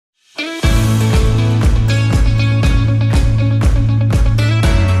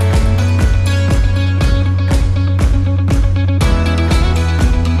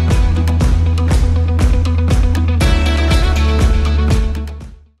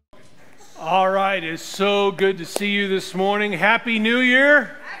right, it's so good to see you this morning. Happy New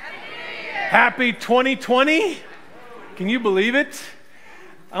Year. Happy New Year. Happy 2020. Can you believe it?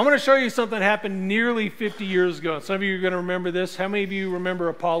 I'm going to show you something that happened nearly 50 years ago. Some of you are going to remember this. How many of you remember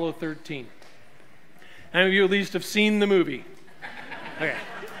Apollo 13? How many of you at least have seen the movie? Okay.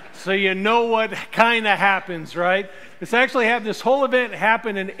 So you know what kind of happens, right? This whole event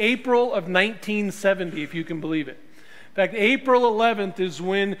happened in April of 1970, if you can believe it. In fact, April 11th is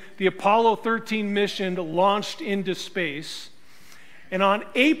when the Apollo 13 mission launched into space. And on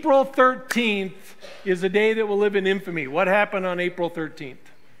April 13th is a day that will live in infamy. What happened on April 13th?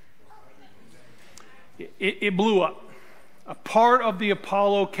 It blew up. A part of the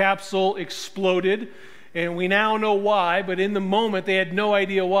Apollo capsule exploded, and we now know why, but in the moment they had no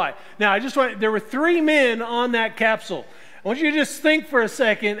idea why. Now, there were 3 men on that capsule. I want you to just think for a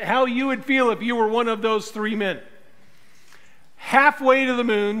second how you would feel if you were one of those 3 men. Halfway to the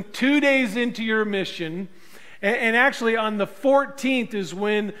moon, 2 days into your mission, and actually on the 14th is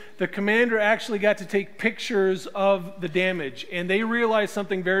when the commander actually got to take pictures of the damage, and they realized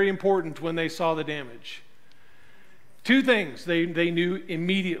something very important when they saw the damage. 2 things they knew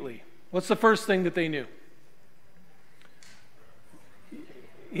immediately. What's the first thing that they knew?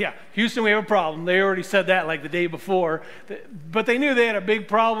 Yeah, Houston, we have a problem. They already said that like the day before, but they knew they had a big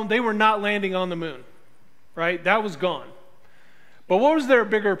problem. They were not landing on the moon, right? That was gone. But what was their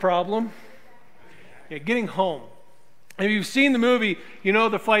bigger problem? Yeah, getting home. If you've seen the movie, you know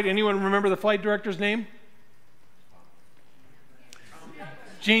the flight. Anyone remember the flight director's name?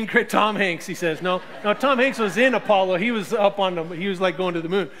 Tom Hanks, he says. No, Tom Hanks was in Apollo. He was up on he was like going to the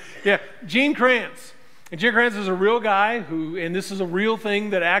moon. Yeah, Gene Kranz. And Gene Kranz is a real guy and this is a real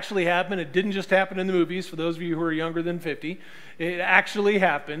thing that actually happened. It didn't just happen in the movies. For those of you who are younger than 50, it actually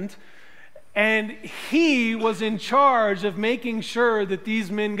happened. And he was in charge of making sure that these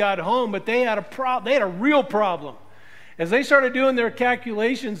men got home, but they had a real problem. As they started doing their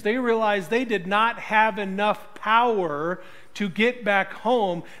calculations, they realized they did not have enough power to get back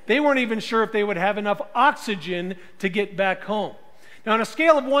home. They weren't even sure if they would have enough oxygen to get back home. Now, on a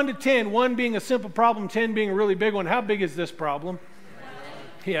scale of 1 to 10, 1 being a simple problem, 10 being a really big one, how big is this problem?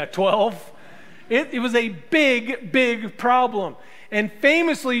 12. Yeah, 12. It was a big, big problem. And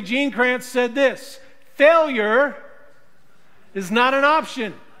famously, Gene Kranz said this: failure is not an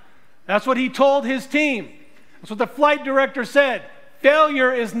option. That's what he told his team. That's what the flight director said.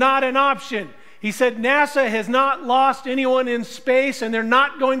 Failure is not an option. He said, NASA has not lost anyone in space, and they're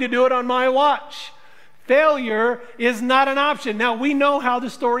not going to do it on my watch. Failure is not an option. Now, we know how the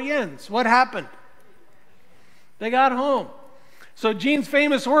story ends. What happened? They got home. So Gene's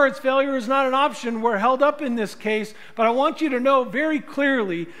famous words, failure is not an option, were held up in this case, but I want you to know very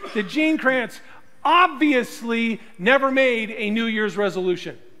clearly that Gene Kranz obviously never made a New Year's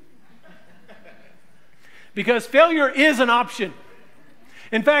resolution. Because failure is an option.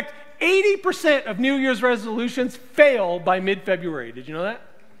 In fact, 80% of New Year's resolutions fail by mid-February. Did you know that?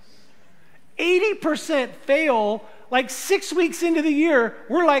 80% fail like 6 weeks into the year.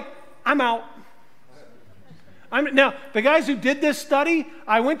 We're like, I'm out. Now, the guys who did this study,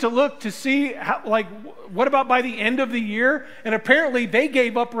 I went to look to see, what about by the end of the year? And apparently they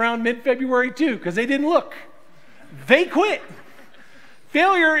gave up around mid-February too, because they didn't look. They quit.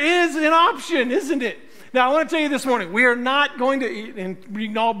 Failure is an option, isn't it? Now, I want to tell you this morning, we are not going to, and we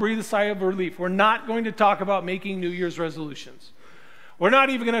can all breathe a sigh of relief, we're not going to talk about making New Year's resolutions. We're not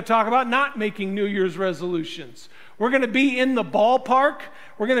even going to talk about not making New Year's resolutions. We're going to be in the ballpark.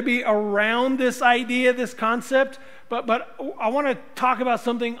 We're going to be around this idea, this concept, but I want to talk about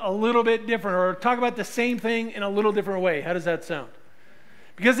something a little bit different, or talk about the same thing in a little different way. How does that sound?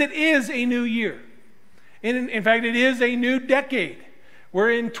 Because it is a new year. In fact, it is a new decade.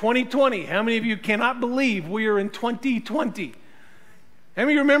 We're in 2020. How many of you cannot believe we are in 2020? How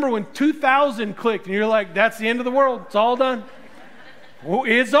many of you remember when 2000 clicked and you're like, that's the end of the world. It's all done.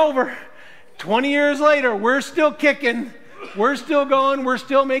 It's over. 20 years later, we're still kicking. We're still going. We're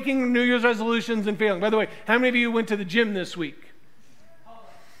still making New Year's resolutions and failing. By the way, how many of you went to the gym this week?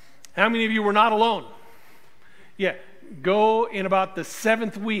 How many of you were not alone? Yeah. Go in about the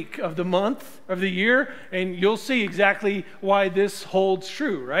 7th week of the month of the year, and you'll see exactly why this holds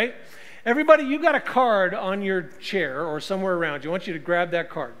true, right? Everybody, you got a card on your chair or somewhere around you. I want you to grab that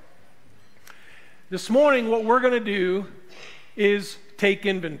card. This morning, what we're going to do is take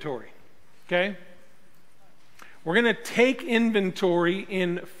inventory, okay? We're going to take inventory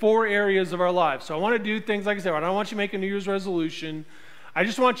in 4 areas of our lives. So I want to do things, like I said, I don't want you to make a New Year's resolution. I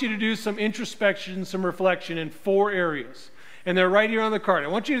just want you to do some introspection, some reflection in 4 areas. And they're right here on the card. I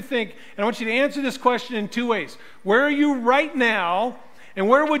want you to think, and I want you to answer this question in 2 ways. Where are you right now? And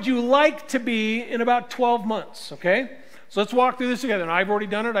where would you like to be in about 12 months, okay? So let's walk through this together. And I've already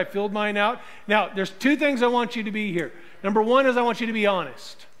done it. I filled mine out. Now, there's two things I want you to be here. Number one is I want you to be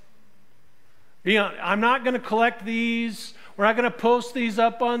honest. Be honest. I'm not going to collect these. We're not going to post these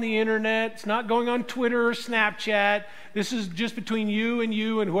up on the internet. It's not going on Twitter or Snapchat. This is just between you and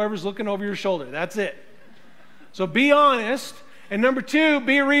whoever's looking over your shoulder. That's it. So be honest. And number two,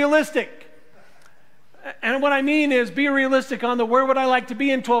 be realistic. And what I mean is be realistic on the where would I like to be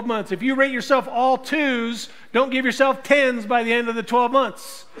in 12 months. If you rate yourself all 2s, don't give yourself 10s by the end of the 12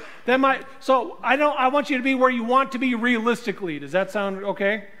 months. So I want you to be where you want to be realistically. Does that sound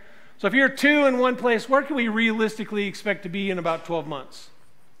okay? So if you're 2 in one place, where can we realistically expect to be in about 12 months?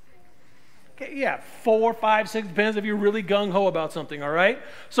 Okay, yeah, 4, 5, 6, depends if you're really gung-ho about something, all right?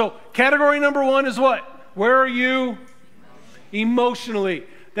 So category number 1 is what? Where are you emotionally?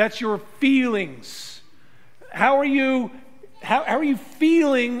 That's your feelings. How are you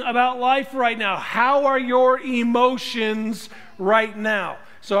feeling about life right now? How are your emotions right now?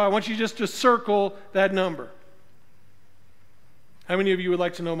 So I want you just to circle that number. How many of you would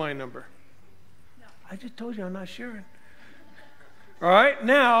like to know my number? No. I just told you I'm not sharing. All right,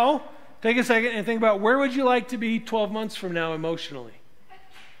 now take a second and think about where would you like to be 12 months from now emotionally?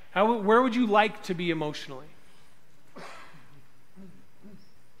 Where would you like to be emotionally?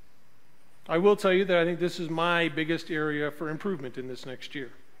 I will tell you that I think this is my biggest area for improvement in this next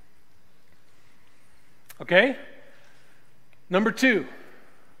year. Okay? Number 2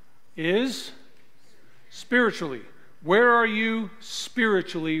 is spiritually. Where are you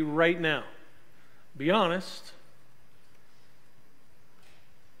spiritually right now? Be honest.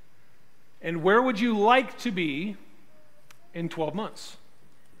 And where would you like to be in 12 months?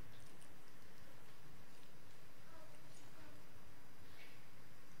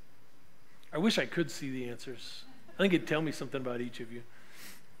 I wish I could see the answers. I think it'd tell me something about each of you.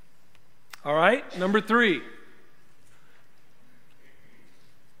 All right, number 3.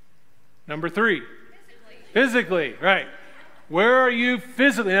 Number 3. Physically, right. Where are you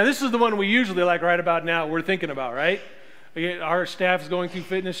physically? Now, this is the one we usually like right about now, we're thinking about, right? Our staff is going through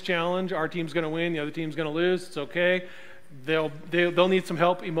fitness challenge. Our team's going to win. The other team's going to lose. It's okay. They'll need some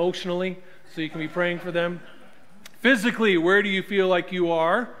help emotionally, so you can be praying for them. Physically, where do you feel like you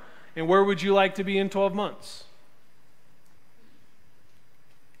are? And where would you like to be in 12 months?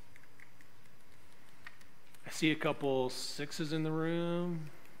 I see a couple 6s in the room.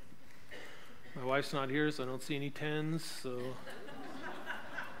 My wife's not here, so I don't see any 10s. So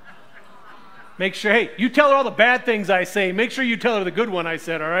make sure, hey, you tell her all the bad things I say. Make sure you tell her the good one I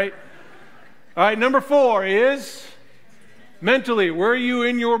said, all right? All right, number 4 is mentally. Where are you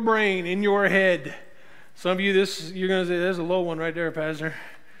in your brain, in your head? Some of you, you're going to say, there's a low one right there, Pastor.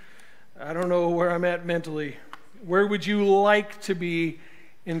 I don't know where I'm at mentally. Where would you like to be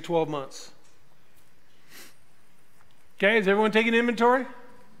in 12 months? Okay, is everyone taking inventory?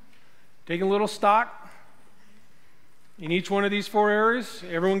 Taking a little stock in each one of these 4 areas?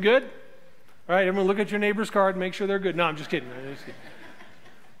 Everyone good? All right, everyone look at your neighbor's card and make sure they're good. No, I'm just kidding.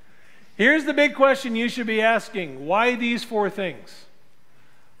 Here's the big question you should be asking. Why these 4 things?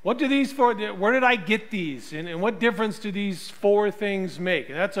 What do these 4, where did I get these? And what difference do these 4 things make?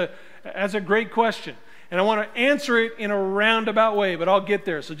 And that's a great question. And I want to answer it in a roundabout way, but I'll get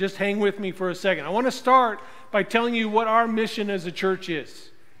there. So just hang with me for a second. I want to start by telling you what our mission as a church is.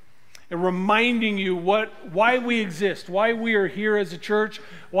 And reminding you why we exist, why we are here as a church,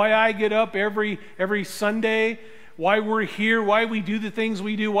 why I get up every Sunday, why we're here, why we do the things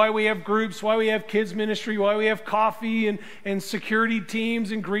we do, why we have groups, why we have kids ministry, why we have coffee and security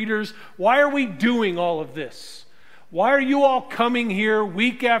teams and greeters. Why are we doing all of this? Why are you all coming here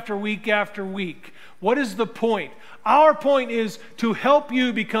week after week after week? What is the point? Our point is to help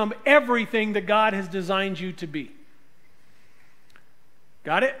you become everything that God has designed you to be.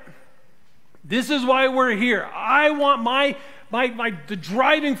 Got it? This is why we're here. I want the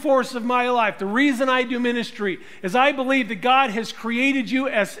driving force of my life, the reason I do ministry, is I believe that God has created you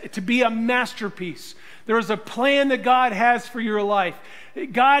to be a masterpiece. There is a plan that God has for your life.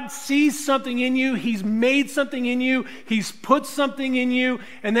 God sees something in you. He's made something in you. He's put something in you.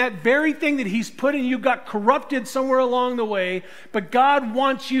 And that very thing that He's put in you got corrupted somewhere along the way. But God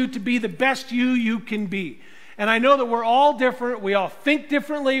wants you to be the best you can be. And I know that we're all different. We all think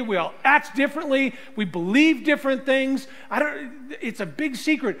differently. We all act differently. We believe different things. It's a big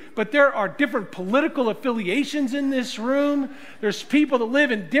secret, but there are different political affiliations in this room. There's people that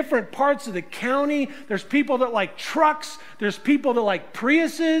live in different parts of the county. There's people that like trucks. There's people that like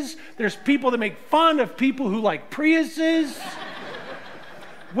Priuses. There's people that make fun of people who like Priuses.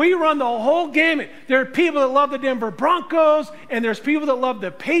 We run the whole gamut. There are people that love the Denver Broncos, and there's people that love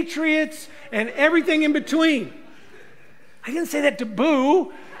the Patriots, and everything in between. I didn't say that to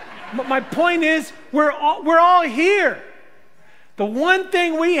boo. But my point is, we're all here. The one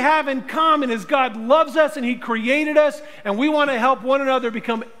thing we have in common is God loves us and He created us, and we want to help one another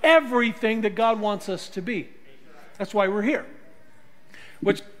become everything that God wants us to be. That's why we're here.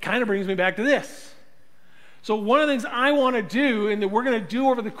 Which kind of brings me back to this. So one of the things I want to do, and that we're going to do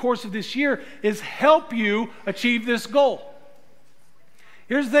over the course of this year, is help you achieve this goal.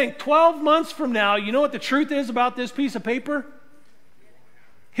 Here's the thing, 12 months from now, you know what the truth is about this piece of paper?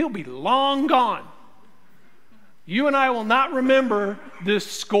 He'll be long gone. You and I will not remember this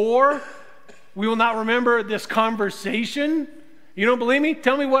score. We will not remember this conversation. You don't believe me?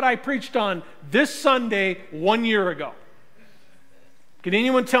 Tell me what I preached on this Sunday 1 year ago. Can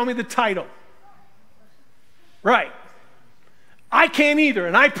anyone tell me the title? Right. I can't either,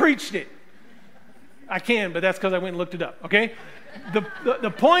 and I preached it. I can, but that's because I went and looked it up, okay?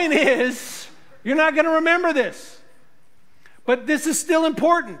 The point is, you're not going to remember this. But this is still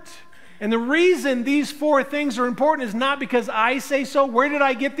important. And the reason these 4 things are important is not because I say so. Where did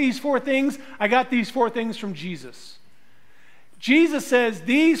I get these 4 things? I got these 4 things from Jesus. Jesus says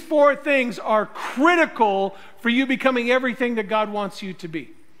these 4 things are critical for you becoming everything that God wants you to be.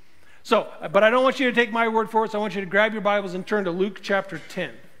 So, but I don't want you to take my word for it, so I want you to grab your Bibles and turn to Luke chapter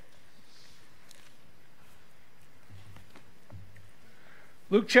 10.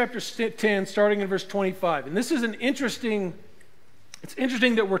 Luke chapter 10, starting in verse 25. And this is it's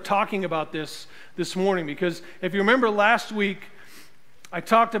interesting that we're talking about this morning, because if you remember last week, I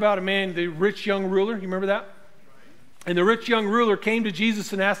talked about a man, the rich young ruler. You remember that? And the rich young ruler came to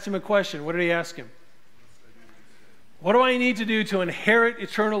Jesus and asked him a question. What did he ask him? What do I need to do to inherit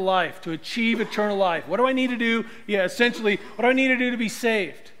eternal life, to achieve eternal life? What do I need to do? Yeah, essentially, what do I need to do to be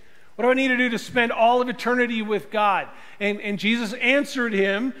saved? What do I need to do to spend all of eternity with God? And Jesus answered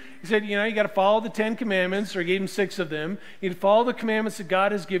him. He said, you know, you got to follow the 10 commandments, or he gave him 6 of them. You need to follow the commandments that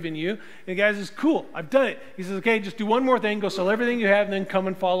God has given you. And the guy says, cool, I've done it. He says, okay, just do one more thing. Go sell everything you have and then come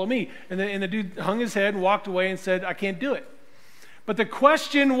and follow me. And the dude hung his head and walked away and said, I can't do it. But the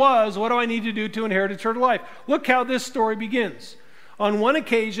question was, what do I need to do to inherit eternal life? Look how this story begins. On one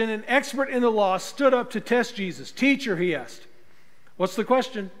occasion, an expert in the law stood up to test Jesus. Teacher, he asked, what's the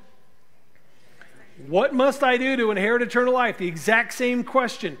question? What must I do to inherit eternal life? The exact same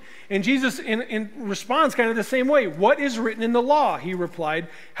question. And Jesus in responds kind of the same way. What is written in the law? He replied.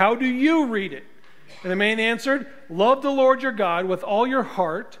 How do you read it? And the man answered, love the Lord your God with all your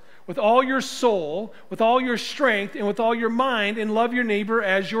heart, with all your soul, with all your strength, and with all your mind, and love your neighbor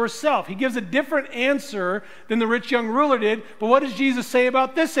as yourself. He gives a different answer than the rich young ruler did. But what does Jesus say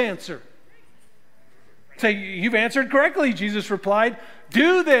about this answer? Say, you've answered correctly, Jesus replied.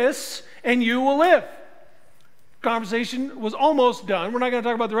 Do this and you will live. Conversation was almost done. We're not going to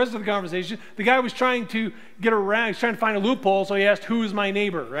talk about the rest of the conversation. The guy was trying to get around. He's trying to find a loophole, so he asked, who is my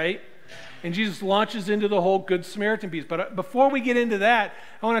neighbor, right? And Jesus launches into the whole Good Samaritan piece. But before we get into that,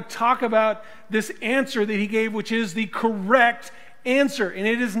 I want to talk about this answer that he gave, which is the correct answer. And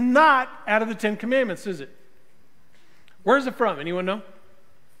it is not out of the 10 Commandments, is it? Where is it from? Anyone know?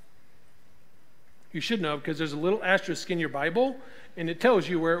 You should know, because there's a little asterisk in your Bible, and it tells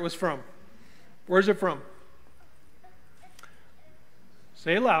you where it was from. Where's it from?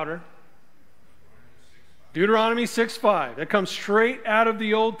 Say it louder. Deuteronomy 6:5. That comes straight out of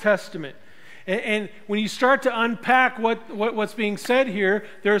the Old Testament. And when you start to unpack what's being said here,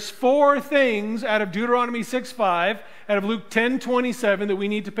 there's 4 things out of Deuteronomy 6:5, out of Luke 10:27 that we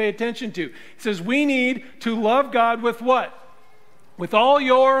need to pay attention to. It says we need to love God with what? With all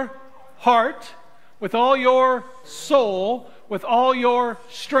your heart, with all your soul, with all your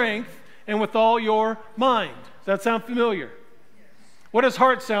strength, and with all your mind. Does that sound familiar? What does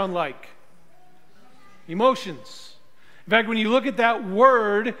heart sound like? Emotions. In fact, when you look at that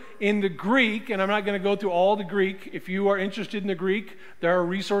word in the Greek, and I'm not going to go through all the Greek. If you are interested in the Greek, there are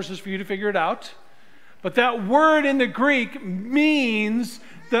resources for you to figure it out. But that word in the Greek means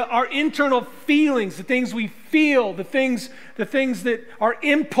our internal feelings, the things we feel, the things that are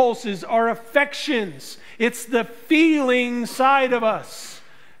impulses, our affections. It's the feeling side of us.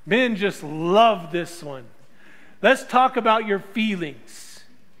 Men just love this one. Let's talk about your feelings.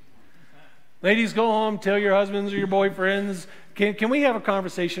 Ladies, go home, tell your husbands or your boyfriends, can we have a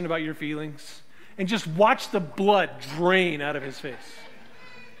conversation about your feelings? And just watch the blood drain out of his face.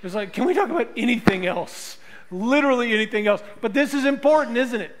 It's like, can we talk about anything else? Literally anything else. But this is important,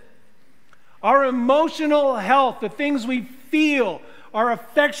 isn't it? Our emotional health, the things we feel, our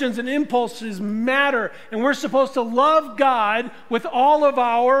affections and impulses matter. And we're supposed to love God with all of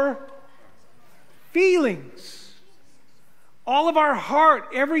our feelings. All of our heart,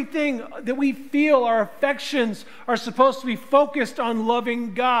 everything that we feel, our affections are supposed to be focused on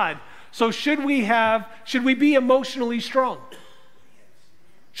loving God. So should we be emotionally strong?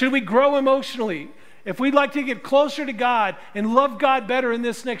 Should we grow emotionally? If we'd like to get closer to God and love God better in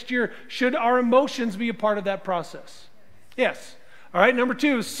this next year, should our emotions be a part of that process? Yes. All right, number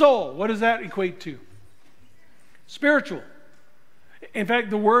 2 is soul. What does that equate to? Spiritual. In fact,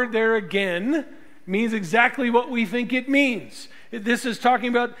 the word there again means exactly what we think it means. This is talking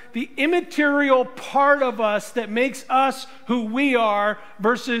about the immaterial part of us that makes us who we are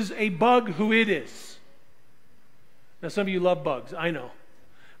versus a bug who it is. Now, some of you love bugs, I know.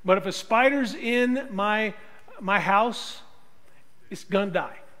 But if a spider's in my house, it's going to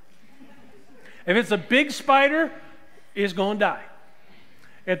die. If it's a big spider, it's going to die.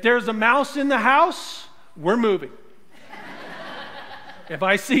 If there's a mouse in the house, we're moving. If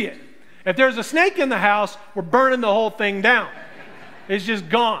I see it. If there's a snake in the house, we're burning the whole thing down. It's just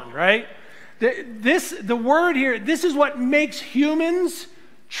gone, right? The word here, this is what makes humans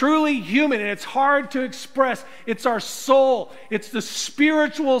truly human, and it's hard to express. It's our soul. It's the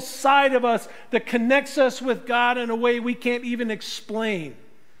spiritual side of us that connects us with God in a way we can't even explain.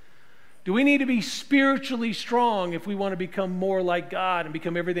 Do we need to be spiritually strong if we want to become more like God and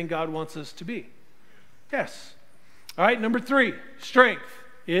become everything God wants us to be? Yes. All right, number 3, strength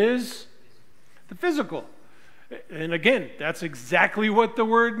is the physical. And again, that's exactly what the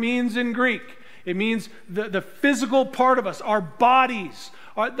word means in Greek. It means the physical part of us, our bodies,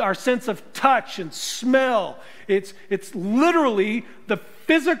 our sense of touch and smell. It's literally the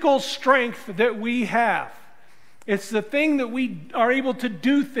physical strength that we have. It's the thing that we are able to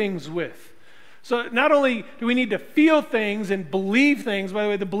do things with. So not only do we need to feel things and believe things, by the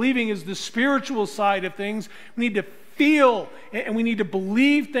way, the believing is the spiritual side of things. We need to feel and we need to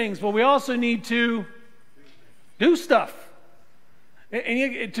believe things, but we also need to do stuff.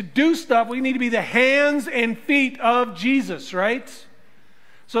 And to do stuff, we need to be the hands and feet of Jesus, right?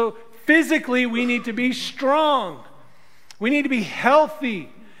 So physically, we need to be strong. We need to be healthy.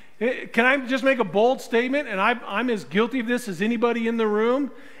 Can I just make a bold statement? And I'm as guilty of this as anybody in the room.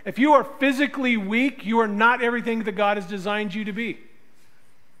 If you are physically weak, you are not everything that God has designed you to be.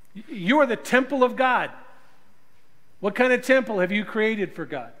 You are the temple of God. What kind of temple have you created for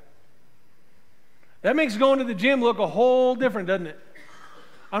God? That makes going to the gym look a whole different, doesn't it?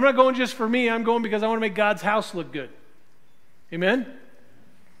 I'm not going just for me. I'm going because I want to make God's house look good. Amen?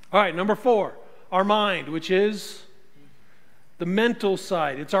 All right, number 4, our mind, which is the mental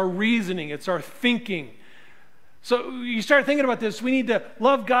side. It's our reasoning. It's our thinking. So you start thinking about this. We need to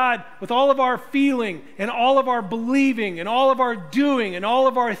love God with all of our feeling and all of our believing and all of our doing and all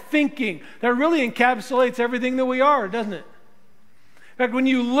of our thinking. That really encapsulates everything that we are, doesn't it? In fact, when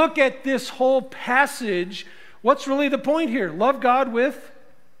you look at this whole passage, what's really the point here? Love God with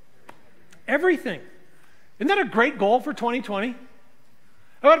everything. Isn't that a great goal for 2020?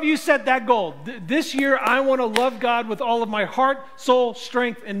 How about if you set that goal? This year, I want to love God with all of my heart, soul,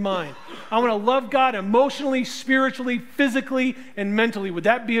 strength, and mind. I want to love God emotionally, spiritually, physically, and mentally. Would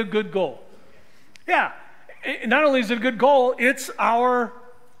that be a good goal? Yeah. And not only is it a good goal, it's our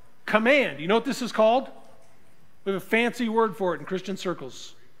command. You know what this is called? We have a fancy word for it in Christian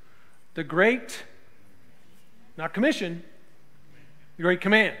circles. The Great, not commission, the Great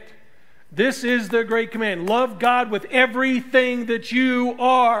Command. This is the Great Command. Love God with everything that you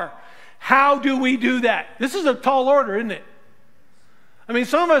are. How do we do that? This is a tall order, isn't it? I mean,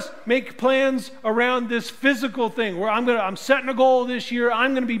 some of us make plans around this physical thing where I'm setting a goal this year.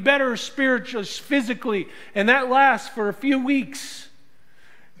 I'm going to be better spiritually, physically. And that lasts for a few weeks.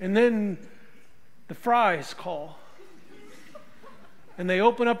 And then the Fries call. And they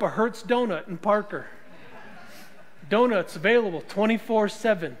open up a Hertz donut in Parker. Donuts available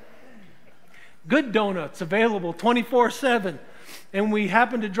 24/7. Good donuts available 24/7. And we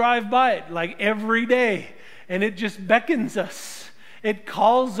happen to drive by it like every day. And it just beckons us. It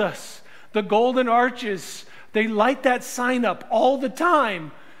calls us. The Golden Arches, they light that sign up all the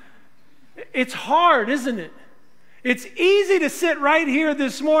time. It's hard, isn't it? It's easy to sit right here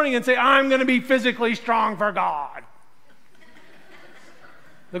this morning and say, I'm going to be physically strong for God.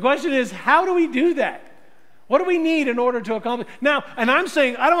 The question is, how do we do that? What do we need in order to accomplish? Now, and I'm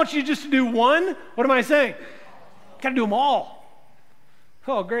saying, I don't want you just to do one. What am I saying? Got to do them all.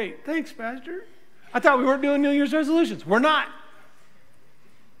 Oh, great. Thanks, Pastor. I thought we weren't doing New Year's resolutions. We're not.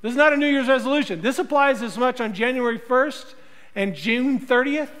 This is not a New Year's resolution. This applies as much on January 1st and June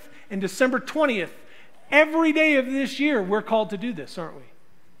 30th and December 20th Every day of this year, we're called to do this, aren't we?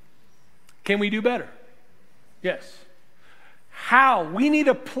 Can we do better? Yes. How? We need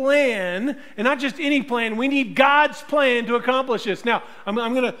a plan, and not just any plan. We need God's plan to accomplish this. Now, I'm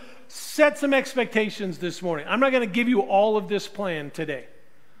going to set some expectations this morning. I'm not going to give you all of this plan today.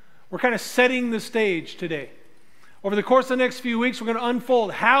 We're kind of setting the stage today. Over the course of the next few weeks, we're going to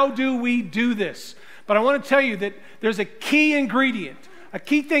unfold how do we do this. But I want to tell you that there's a key ingredient, a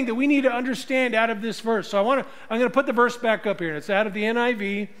key thing that we need to understand out of this verse. So I'm going to put the verse back up here. And it's out of the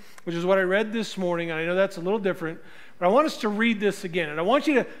NIV, which is what I read this morning. And I know that's a little different. But I want us to read this again. And I want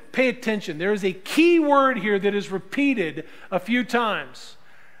you to pay attention. There is a key word here that is repeated a few times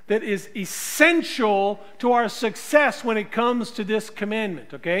that is essential to our success when it comes to this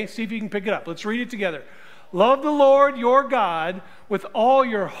commandment. Okay? See if you can pick it up. Let's read it together. Love the Lord your God with all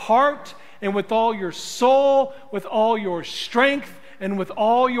your heart and with all your soul, with all your strength, and with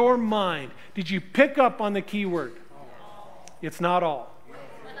all your mind. Did you pick up on the key word? It's not all.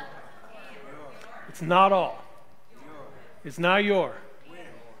 It's not all. It's not your.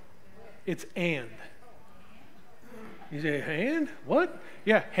 It's and. You say, and? What?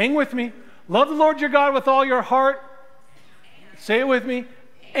 Yeah, hang with me. Love the Lord your God with all your heart. Say it with me.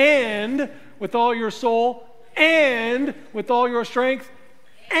 And with all your soul. And with all your strength.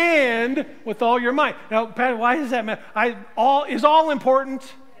 And with all your might. Now, Pat, why does that matter? Is all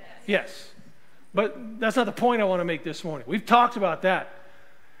important? Yes. But that's not the point I want to make this morning. We've talked about that.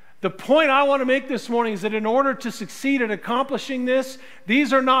 The point I want to make this morning is that in order to succeed at accomplishing this,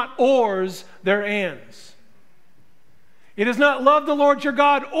 these are not ors, they're ands. It is not love the Lord your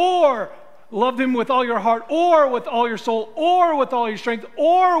God or love him with all your heart or with all your soul or with all your strength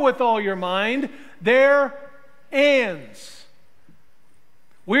or with all your mind. They're ands.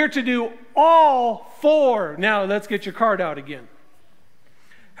 We're to do all four. Now, let's get your card out again.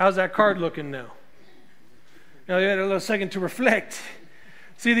 How's that card looking now? Now, you had a little second to reflect.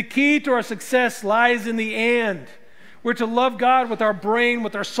 See, the key to our success lies in the and. We're to love God with our brain,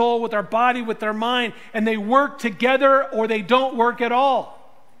 with our soul, with our body, with our mind, and they work together or they don't work at all.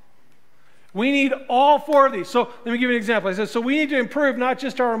 We need all four of these. So let me give you an example. I said, so we need to improve not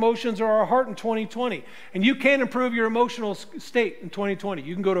just our emotions or our heart in 2020. And you can improve your emotional state in 2020.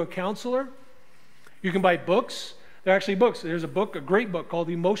 You can go to a counselor. You can buy books. They're actually books. There's a book, a great book called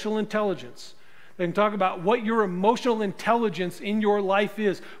Emotional Intelligence. They can talk about what your emotional intelligence in your life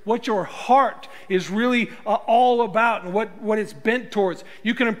is, what your heart is really all about and what it's bent towards.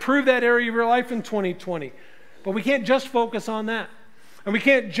 You can improve that area of your life in 2020. But we can't just focus on that. And we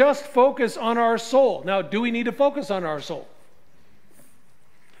can't just focus on our soul. Now, do we need to focus on our soul?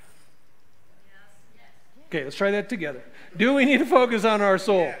 Okay, let's try that together. Do we need to focus on our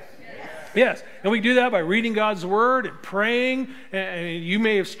soul? Yes. And we do that by reading God's Word and praying. And you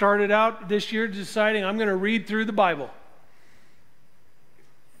may have started out this year deciding, I'm going to read through the Bible.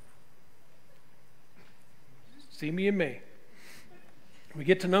 See me in May. We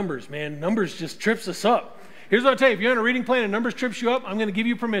get to Numbers, man. Numbers just trips us up. Here's what I'll tell you. If you're on a reading plan and Numbers trips you up, I'm going to give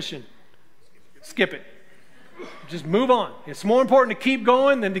you permission. Skip it. Just move on. It's more important to keep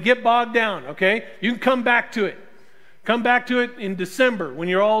going than to get bogged down, okay? You can come back to it. Come back to it in December when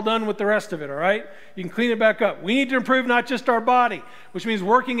you're all done with the rest of it, all right? You can clean it back up. We need to improve not just our body, which means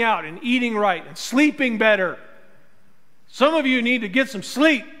working out and eating right and sleeping better. Some of you need to get some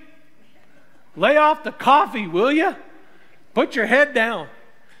sleep. Lay off the coffee, will you? Put your head down.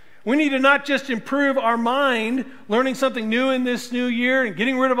 We need to not just improve our mind, learning something new in this new year and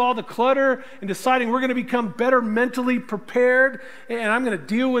getting rid of all the clutter and deciding we're going to become better mentally prepared and I'm going to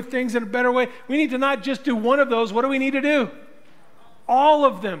deal with things in a better way. We need to not just do one of those. What do we need to do? All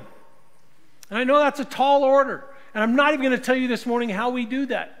of them. And I know that's a tall order. And I'm not even going to tell you this morning how we do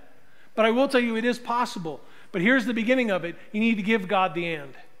that. But I will tell you it is possible. But here's the beginning of it. You need to give God the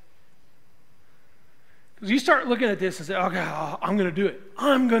and. Because you start looking at this and say, okay, I'm going to do it.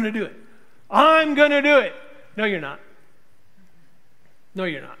 I'm going to do it. I'm going to do it. No, you're not. No,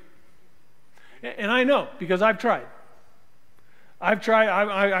 you're not. And I know because I've tried. I've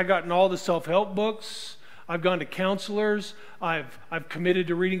gotten all the self-help books. I've gone to counselors. I've committed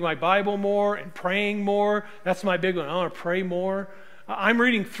to reading my Bible more and praying more. That's my big one. I want to pray more. I'm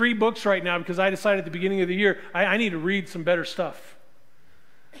reading 3 books right now because I decided at the beginning of the year I need to read some better stuff.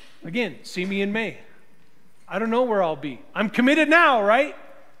 Again, see me in May. I don't know where I'll be. I'm committed now, right?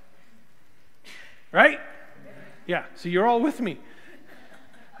 Right? Yeah, so you're all with me.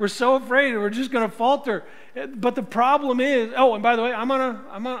 We're so afraid we're just going to falter. But the problem is, oh, and by the way,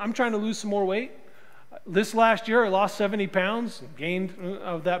 I'm trying to lose some more weight. This last year I lost 70 pounds and gained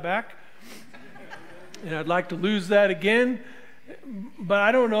of that back. And I'd like to lose that again. But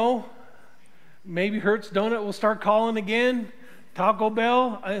I don't know. Maybe Hertz Donut will start calling again. Taco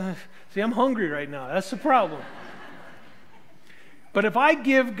Bell. See, I'm hungry right now. That's the problem. But if I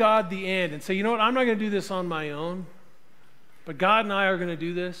give God the end and say, you know what, I'm not going to do this on my own, but God and I are going to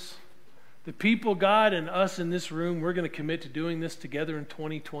do this. The people, God and us in this room, we're going to commit to doing this together in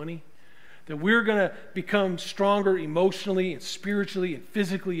 2020. That we're going to become stronger emotionally and spiritually and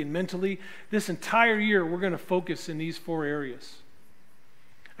physically and mentally. This entire year, we're going to focus in these 4 areas.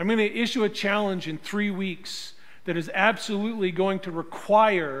 I'm going to issue a challenge in 3 weeks that is absolutely going to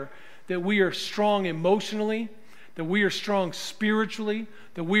require that we are strong emotionally, that we are strong spiritually,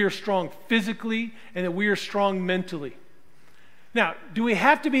 that we are strong physically, and that we are strong mentally. Now, do we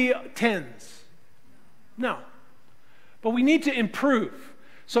have to be 10s? No. But we need to improve.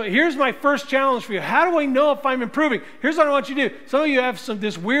 So here's my first challenge for you. How do I know if I'm improving? Here's what I want you to do. Some of you have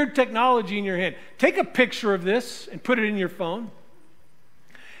this weird technology in your hand. Take a picture of this and put it in your phone.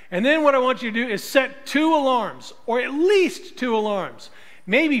 And then what I want you to do is set 2 alarms, or at least 2 alarms.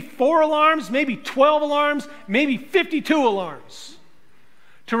 Maybe 4 alarms, maybe 12 alarms, maybe 52 alarms.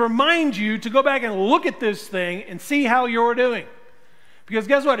 To remind you to go back and look at this thing and see how you're doing. Because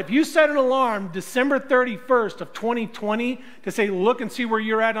guess what? If you set an alarm December 31st of 2020 to say, look and see where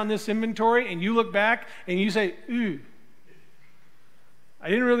you're at on this inventory, and you look back and you say, ooh, I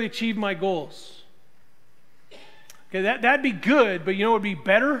didn't really achieve my goals. Okay, that'd be good, but you know what would be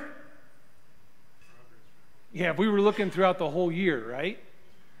better? Yeah, if we were looking throughout the whole year, right?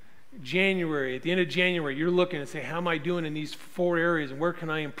 January, at the end of January, you're looking and say, how am I doing in these 4 areas and where can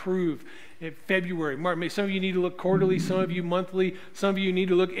I improve? In February, March, some of you need to look quarterly, some of you monthly, some of you need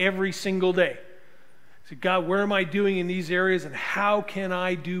to look every single day. Say, God, where am I doing in these areas and how can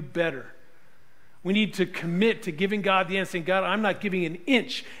I do better? We need to commit to giving God the answer, saying, God, I'm not giving an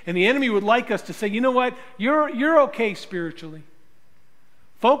inch. And the enemy would like us to say, you know what, you're okay spiritually.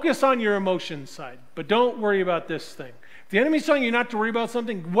 Focus on your emotion side, but don't worry about this thing. If the enemy's telling you not to worry about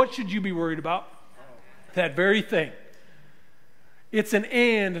something, what should you be worried about? That very thing. It's an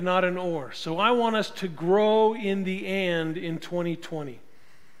and, not an or. So I want us to grow in the and in 2020.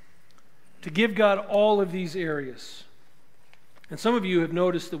 To give God all of these areas. And some of you have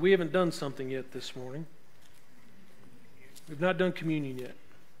noticed that we haven't done something yet this morning. We've not done communion yet.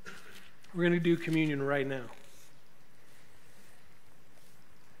 We're going to do communion right now.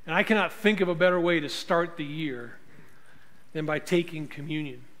 And I cannot think of a better way to start the year than by taking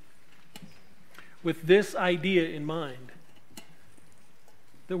communion. With this idea in mind,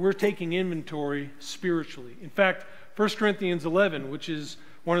 that we're taking inventory spiritually. In fact, 1 Corinthians 11, which is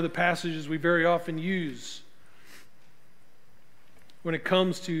one of the passages we very often use when it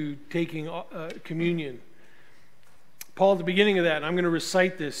comes to taking communion. Paul, at the beginning of that, and I'm going to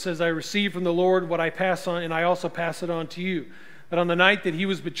recite this, says, I received from the Lord what I pass on, and I also pass it on to you. That on the night that he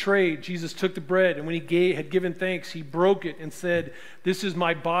was betrayed, Jesus took the bread, and when he had given thanks, he broke it and said, this is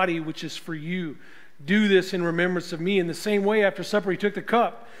my body, which is for you. Do this in remembrance of me. In the same way, after supper, he took the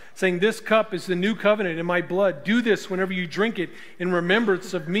cup, saying, this cup is the new covenant in my blood. Do this whenever you drink it in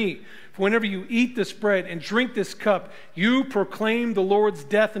remembrance of me. For whenever you eat this bread and drink this cup, you proclaim the Lord's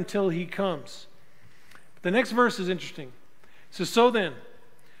death until he comes. But the next verse is interesting. It says, so then,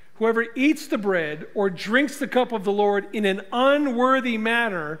 whoever eats the bread or drinks the cup of the Lord in an unworthy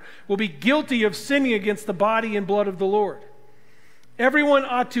manner will be guilty of sinning against the body and blood of the Lord. Everyone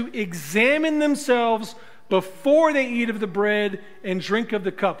ought to examine themselves before they eat of the bread and drink of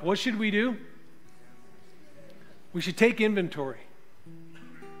the cup. What should we do? We should take inventory.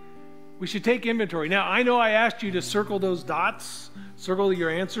 We should take inventory. Now, I know I asked you to circle those dots, circle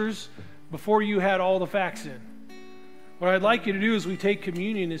your answers, before you had all the facts in. What I'd like you to do as we take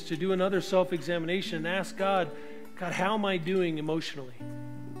communion is to do another self-examination and ask God, God, how am I doing emotionally,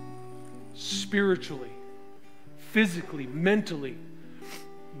 spiritually, physically, mentally?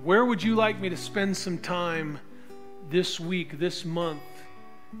 Where would you like me to spend some time this week, this month,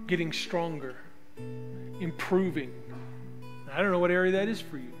 getting stronger, improving? I don't know what area that is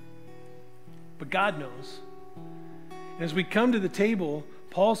for you, but God knows. And as we come to the table,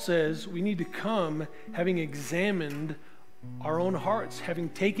 Paul says we need to come having examined our own hearts, having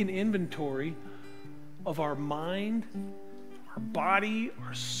taken inventory of our mind, our body,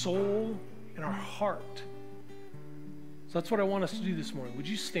 our soul, and our heart. So that's what I want us to do this morning. Would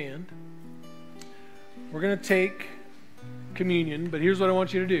you stand? We're going to take communion, but here's what I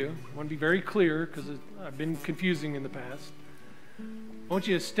want you to do. I want to be very clear because I've been confusing in the past. I want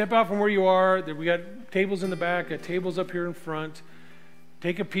you to step out from where you are. We got tables in the back, got tables up here in front.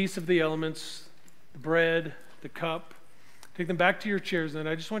 Take a piece of the elements, the bread, the cup. Take them back to your chairs, and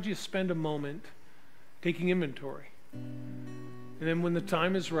I just want you to spend a moment taking inventory. And then when the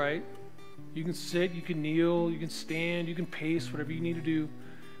time is right, You can sit, you can kneel, you can stand, you can pace, whatever you need to do.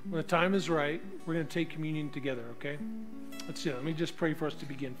 When the time is right, we're going to take communion together, okay? Let's see. Let me just pray for us to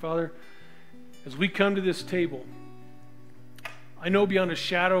begin. Father, as we come to this table, I know beyond a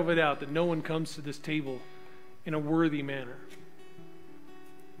shadow of a doubt that no one comes to this table in a worthy manner,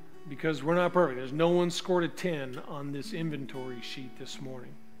 because we're not perfect. There's no one scored a 10 on this inventory sheet this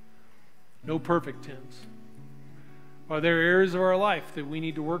morning. No perfect 10s. Are there areas of our life that we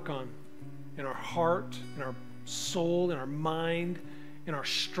need to work on in our heart, in our soul, in our mind, in our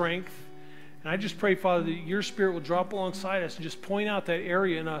strength? And I just pray, Father, that your Spirit will drop alongside us and just point out that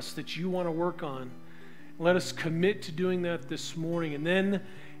area in us that you want to work on. Let us commit to doing that this morning. And then,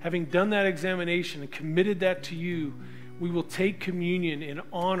 having done that examination and committed that to you, we will take communion in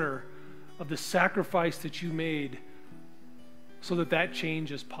honor of the sacrifice that you made so that that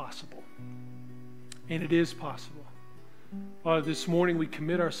change is possible. And it is possible. Father, this morning we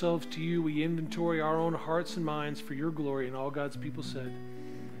commit ourselves to you. We inventory our own hearts and minds for your glory. And all God's people said,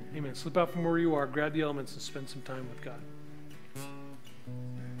 amen. Slip out from where you are, grab the elements, and spend some time with God.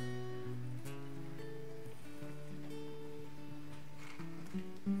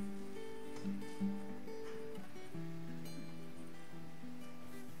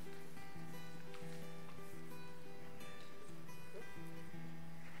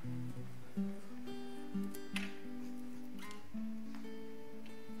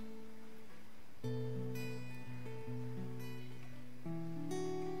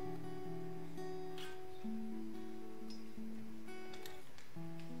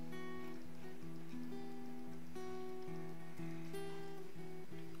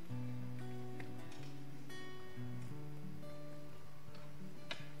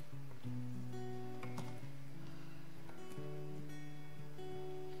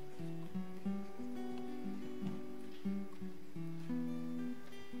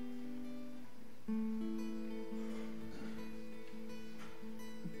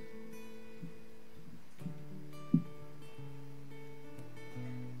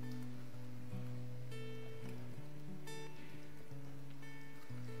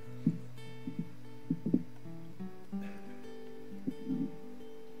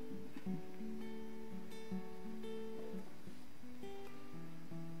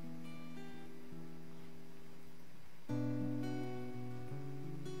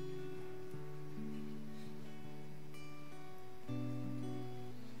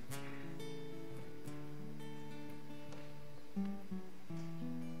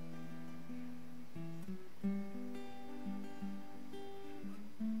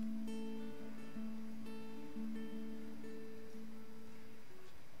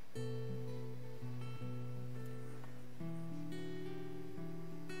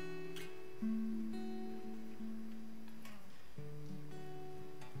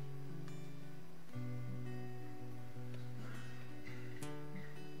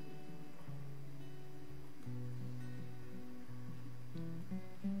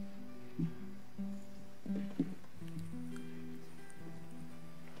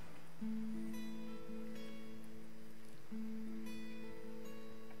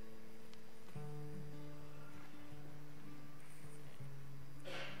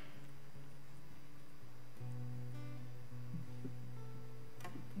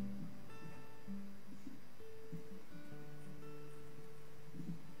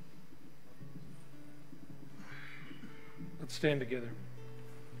 Let's stand together.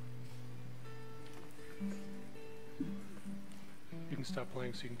 You can stop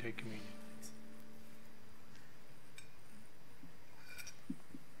playing so you can take communion.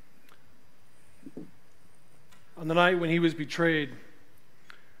 On the night when he was betrayed,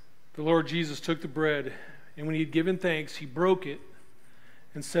 the Lord Jesus took the bread, and when he had given thanks, he broke it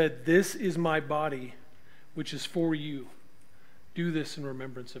and said, "This is my body, which is for you. Do this in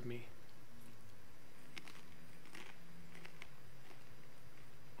remembrance of me."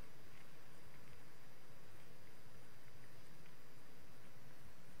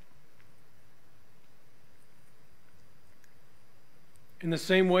 In the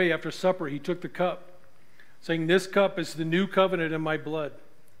same way, after supper, he took the cup, saying, "This cup is the new covenant in my blood.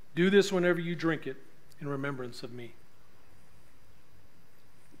 Do this whenever you drink it in remembrance of me."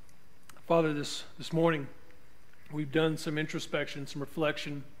 Father, this morning, we've done some introspection, some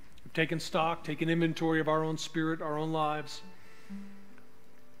reflection. We've taken stock, taken inventory of our own spirit, our own lives.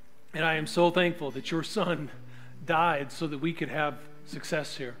 And I am so thankful that your Son died so that we could have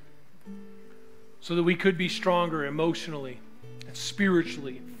success here, so that we could be stronger emotionally, and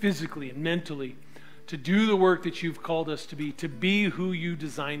spiritually, physically, and mentally, to do the work that you've called us to be who you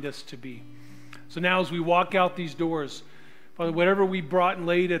designed us to be. So now as we walk out these doors, Father, whatever we brought and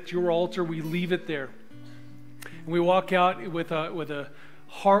laid at your altar, we leave it there. And we walk out with a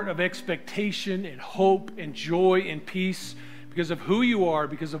heart of expectation and hope and joy and peace because of who you are,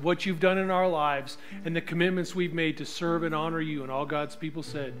 because of what you've done in our lives, and the commitments we've made to serve and honor you. And all God's people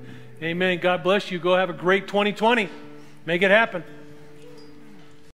said, amen. God bless you. Go have a great 2020. Make it happen.